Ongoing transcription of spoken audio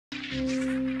Huh?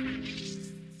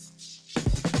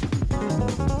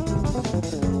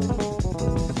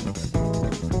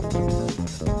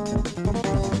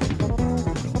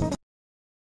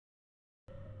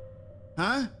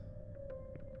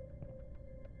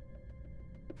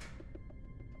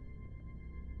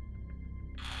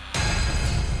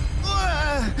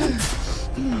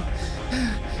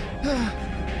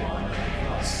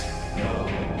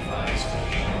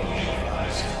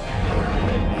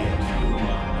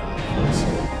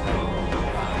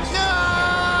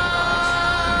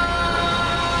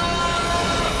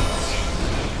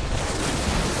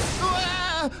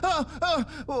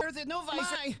 There's no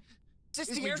visor.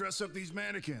 Just We dress up these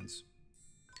mannequins.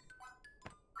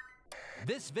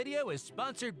 This video is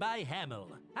sponsored by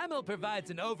Hamel. Hamel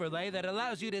provides an overlay that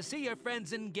allows you to see your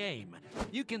friends in game.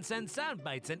 You can send sound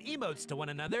bites and emotes to one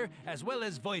another, as well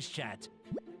as voice chat.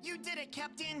 You did it,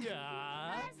 Captain.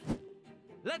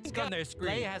 Let's go on their screen.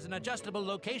 Play has an adjustable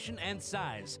location and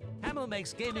size. Hamel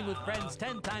makes gaming with friends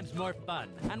 10 times more fun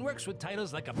and works with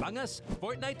titles like Among Us,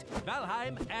 Fortnite,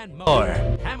 Valheim, and more.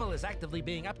 Hamel is actively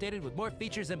being updated with more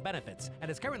features and benefits and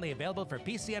is currently available for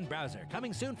PC and browser,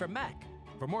 coming soon for Mac.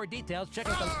 For more details, check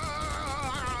out the...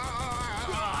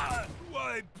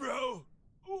 Why, bro?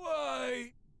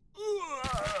 Why?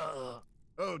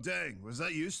 Oh, dang. Was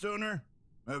that you, Stoner?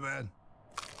 My bad.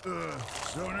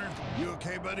 Stoner, you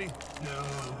okay, buddy? No.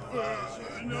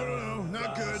 No,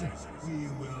 not good. We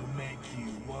will make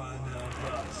you one of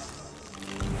us.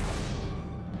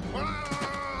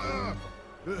 Ah!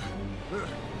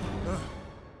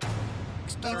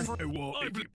 Excuse me. Well,